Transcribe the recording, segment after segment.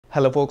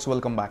Hello folks,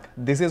 welcome back.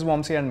 This is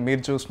Vamsi and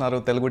మీరు చూస్తున్నారు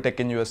Telugu tech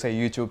in USA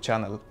YouTube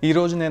channel. ఈ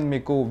రోజు నేను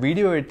మీకు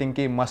వీడియో ఎడిటింగ్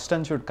కి మస్ట్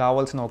అండ్ షుడ్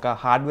కావాల్సిన ఒక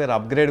హార్డ్వేర్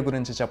అప్గ్రేడ్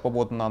గురించి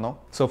చెప్పబోతున్నాను.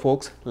 సో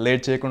ఫోక్స్,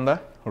 లేట్ చేయకుండా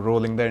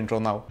రోలింగ్ ద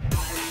ఇంట్రో నౌ.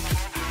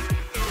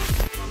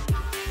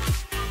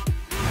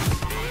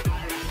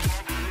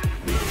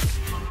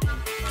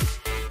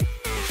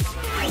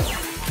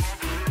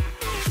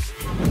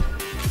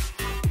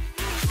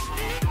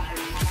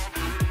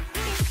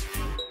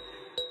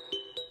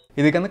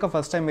 ఇది కనుక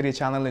ఫస్ట్ టైం మీరు ఈ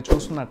ఛానల్ని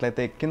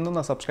చూస్తున్నట్లయితే కింద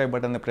ఉన్న సబ్స్క్రైబ్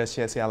బటన్ని ప్రెస్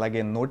చేసి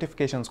అలాగే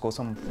నోటిఫికేషన్స్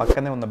కోసం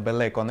పక్కనే ఉన్న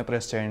బెల్ ఐకాన్ని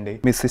ప్రెస్ చేయండి.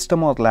 మీ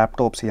సిస్టమ్ ఆర్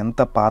ల్యాప్టాప్స్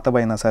ఎంత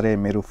పాతవైనా సరే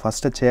మీరు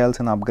ఫస్ట్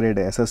చేయాల్సిన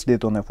అప్గ్రేడ్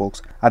ఎస్ఎస్డీతోనే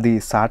ఫోక్స్. అది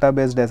సాటా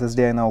బేస్డ్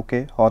ఎస్ఎస్డీ అయినా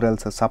ఓకే, ఆర్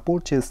ఎల్స్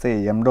సపోర్ట్ చేస్తే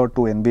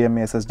M.2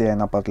 NVMe ఎస్ఎస్డీ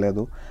అయినా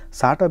పర్లేదు.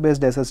 SATA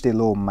based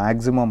ఎస్ఎస్డీలో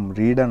maximum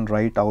read and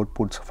right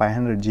outputs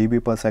 500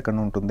 GB/s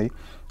ఉంటుంది.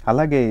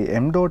 అలాగే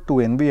M.2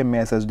 NVMe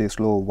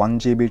SSDస్లో 1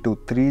 GB to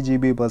 3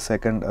 GB/s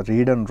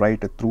read and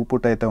right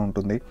throughput అయితే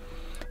ఉంటుంది.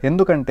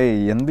 ఎందుకంటే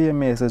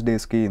NVMe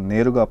SSDస్కి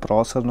నేరుగా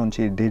ప్రాసెసర్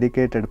నుంచి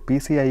డెడికేటెడ్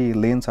PCIe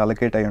లేన్స్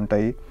అలొకేట్ అయి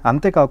ఉంటాయి.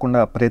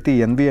 అంతేకాకుండా ప్రతి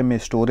NVMe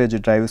స్టోరేజ్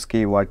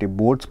డ్రైవ్స్కి వాటి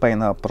బోర్డ్స్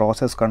పైన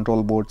ప్రాసెస్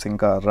కంట్రోల్ బోర్డ్స్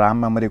ఇంకా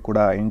ర్యామ్ మెమరీ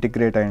కూడా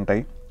ఇంటిగ్రేట్ అయి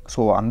ఉంటాయి.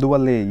 సో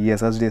అందువల్లే ఈ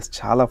ఎస్ఎస్డీస్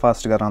చాలా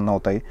ఫాస్ట్గా రన్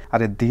అవుతాయి.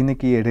 అరే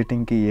దీనికి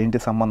ఎడిటింగ్కి ఏంటి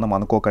సంబంధం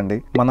అనుకోకండి.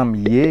 మనం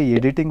ఏ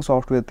ఎడిటింగ్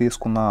సాఫ్ట్వేర్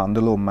తీసుకున్నా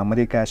అందులో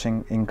మెమరీ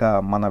క్యాషింగ్ ఇంకా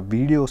మన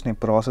వీడియోస్ని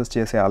ప్రాసెస్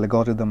చేసే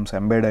అల్గారిథమ్స్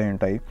ఎంబెడ్ అయి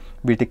ఉంటాయి.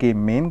 వీటికి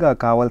మెయిన్గా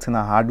కావాల్సిన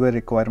hardware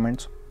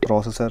requirements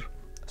processor,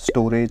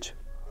 storage,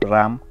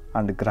 RAM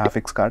and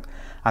graphics card.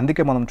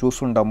 అందుకే మనం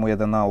చూస్తుంటాము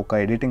ఏదైనా ఒక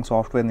ఎడిటింగ్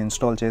సాఫ్ట్వేర్ని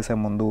ఇన్స్టాల్ చేసే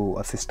ముందు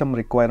సిస్టమ్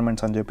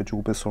రిక్వైర్మెంట్స్ అని చెప్పి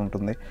చూపిస్తూ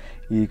ఉంటుంది.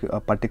 ఈ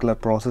పర్టికులర్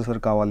ప్రాసెసర్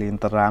కావాలి,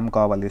 ఇంత ర్యామ్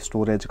కావాలి,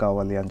 స్టోరేజ్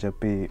కావాలి అని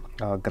చెప్పి,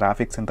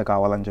 గ్రాఫిక్స్ ఇంత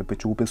కావాలని చెప్పి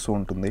చూపిస్తూ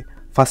ఉంటుంది.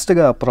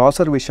 ఫస్ట్గా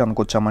ప్రాసెసర్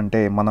విషయానికి వచ్చామంటే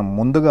మనం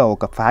ముందుగా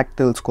ఒక ఫ్యాక్ట్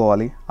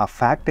తెలుసుకోవాలి. ఆ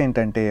ఫ్యాక్ట్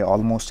ఏంటంటే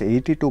ఆల్మోస్ట్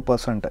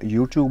 82%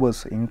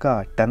 యూట్యూబర్స్ ఇంకా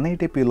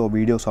 1080pలో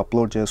వీడియోస్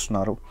అప్లోడ్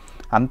చేస్తున్నారు.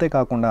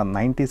 అంతేకాకుండా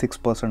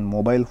 96%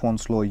 మొబైల్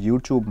ఫోన్స్లో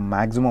యూట్యూబ్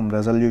మ్యాక్సిమం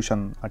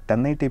రెజల్యూషన్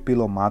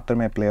 1080pలో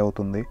మాత్రమే ప్లే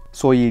అవుతుంది.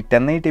 సో ఈ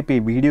 1080p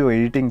వీడియో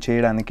ఎడిటింగ్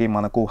చేయడానికి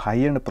మనకు హై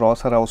ఎండ్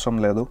ప్రాసెసర్ అవసరం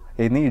లేదు.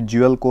 Any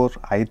dual core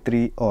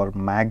i3 are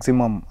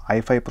maximum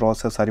i5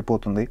 processor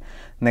సరిపోతుంది.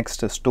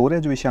 నెక్స్ట్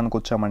స్టోరేజ్ విషయానికి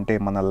వచ్చామంటే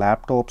మన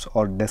ల్యాప్టాప్స్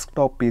ఆర్ డెస్క్టాప్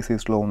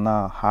పీసీస్లో ఉన్న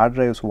hard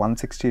drives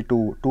 160 to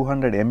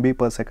 200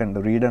 MB/s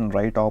read and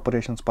right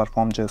operations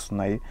perform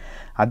చేస్తున్నాయి.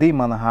 అది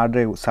మన హార్డ్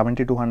డ్రైవ్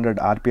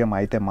 7200 RPM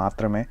అయితే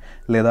మాత్రమే,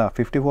 లేదా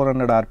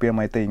 5400 RPM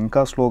అయితే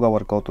ఇంకా స్లోగా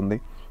వర్క్ అవుతుంది.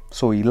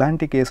 సో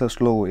ఇలాంటి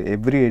కేసెస్లో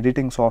every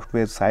editing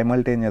software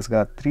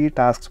సైమల్టేనియస్గా 3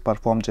 tasks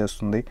perform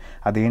చేస్తుంది.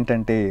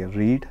 అదేంటంటే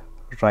read,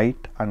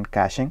 right and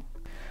cashing.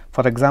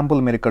 For example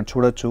మీరు ఇక్కడ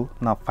చూడొచ్చు,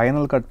 నా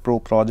ఫైనల్ కట్ ప్రో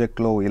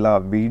ప్రాజెక్ట్లో ఇలా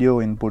వీడియో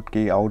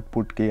ఇన్పుట్కి,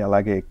 అవుట్పుట్కి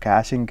అలాగే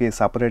క్యాషింగ్కి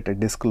సపరేట్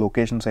డిస్క్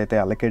లొకేషన్స్ అయితే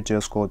అలొకేట్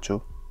చేసుకోవచ్చు.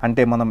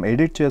 అంటే మనం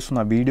ఎడిట్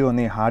చేస్తున్న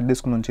వీడియోని హార్డ్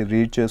డిస్క్ నుంచి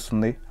రీడ్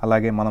చేస్తుంది.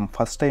 అలాగే మనం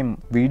ఫస్ట్ టైం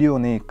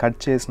వీడియోని కట్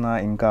చేసిన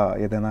ఇంకా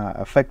ఏదైనా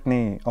ఎఫెక్ట్ని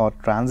ఆర్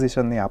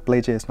ట్రాన్సిషన్ని అప్లై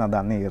చేసిన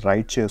దాన్ని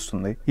రైట్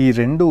చేస్తుంది. ఈ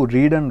రెండు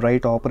రీడ్ అండ్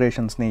రైట్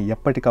ఆపరేషన్స్ని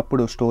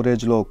ఎప్పటికప్పుడు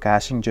స్టోరేజ్లో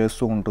క్యాషింగ్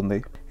చేస్తూ ఉంటుంది.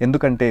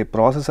 ఎందుకంటే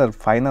ప్రాసెసర్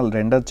ఫైనల్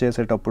రెండర్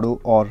చేసేటప్పుడు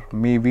ఆర్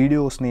మీ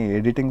వీడియోస్ని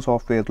ఎడిటింగ్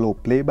సాఫ్ట్వేర్లో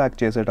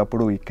ప్లేబ్యాక్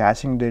చేసేటప్పుడు ఈ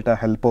క్యాషింగ్ డేటా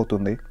హెల్ప్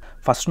అవుతుంది.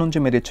 ఫస్ట్ నుంచి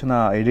మీరు ఇచ్చిన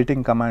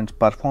ఎడిటింగ్ కమాండ్స్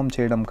పర్ఫామ్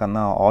చేయడం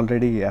కన్నా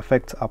ఆల్రెడీ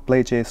ఎఫెక్ట్స్ అప్లై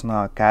చేసిన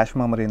క్యాష్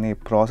మెమరీని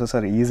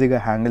ప్రాసెసర్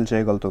ఈజీగా హ్యాండిల్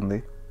చేయగలుగుతుంది.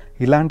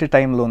 ఇలాంటి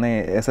టైంలోనే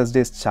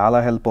ఎస్ఎస్డీస్ చాలా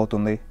హెల్ప్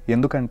అవుతుంది.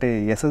 ఎందుకంటే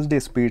ఎస్ఎస్డీ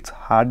స్పీడ్స్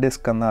హార్డ్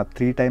డిస్క్ కన్నా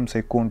 3 times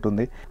ఎక్కువ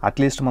ఉంటుంది.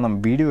 అట్లీస్ట్ మనం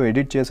వీడియో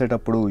ఎడిట్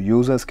చేసేటప్పుడు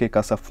యూజర్స్కి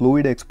కాస్త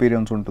ఫ్లూయిడ్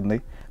ఎక్స్పీరియన్స్ ఉంటుంది.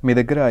 మీ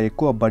దగ్గర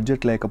ఎక్కువ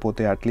బడ్జెట్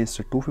లేకపోతే అట్లీస్ట్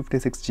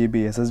 256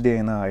 GB ఎస్ఎస్డీ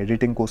అయినా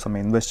ఎడిటింగ్ కోసం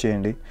ఇన్వెస్ట్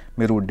చేయండి.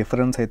 మీరు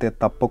డిఫరెన్స్ అయితే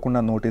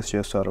తప్పకుండా నోటీస్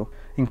చేస్తారు.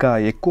 ఇంకా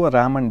ఎక్కువ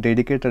ర్యామ్ అండ్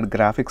డెడికేటెడ్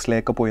గ్రాఫిక్స్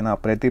లేకపోయినా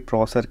ప్రతి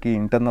ప్రాసెసర్కి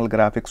ఇంటర్నల్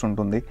గ్రాఫిక్స్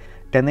ఉంటుంది.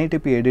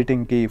 1080p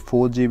ఎడిటింగ్కి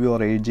 4 GB or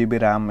 8 GB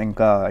RAM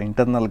ఇంకా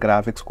ఇంటర్నల్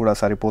గ్రాఫిక్స్ కూడా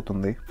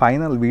సరిపోతుంది.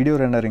 ఫైనల్ వీడియో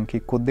రెండరింగ్కి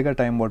కొద్దిగా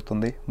టైం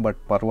పడుతుంది, బట్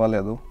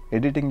పర్వాలేదు.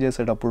 ఎడిటింగ్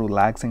చేసేటప్పుడు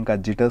ల్యాగ్స్ ఇంకా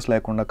జిటర్స్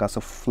లేకుండా కాస్త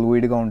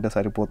ఫ్లూయిడ్గా ఉంటే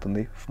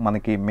సరిపోతుంది.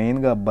 మనకి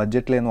మెయిన్గా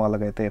బడ్జెట్ లేని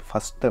వాళ్ళకైతే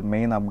ఫస్ట్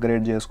మెయిన్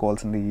అప్గ్రేడ్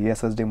చేసుకోవాల్సింది ఈ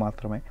ఎస్ఎస్డీ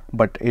మాత్రమే.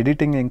 బట్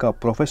ఎడిటింగ్ ఇంకా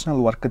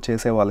ప్రొఫెషనల్ వర్క్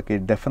చేసే వాళ్ళకి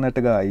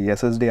డెఫినెట్గా ఈ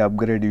ఎస్ఎస్డీ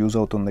అప్గ్రేడ్ యూజ్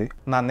అవుతుంది.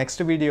 నా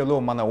నెక్స్ట్ వీడియోలో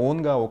మన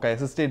ఓన్గా ఒక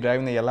ఎస్ఎస్డీ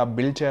డ్రైవ్ని ఎలా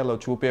బిల్డ్ చేయాలో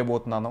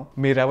చూపించబోతున్నాను.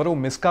 మీరెవరూ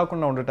మిస్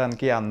కాకుండా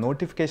ఉండటానికి ఆ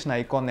నోటిఫికేషన్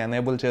ఐకాన్ని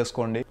ఎనేబుల్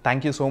చేసుకోండి.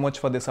 Thank you so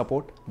much for the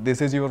support.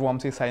 This is your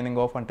Vamsi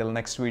signing off until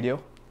next video.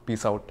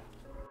 Peace out.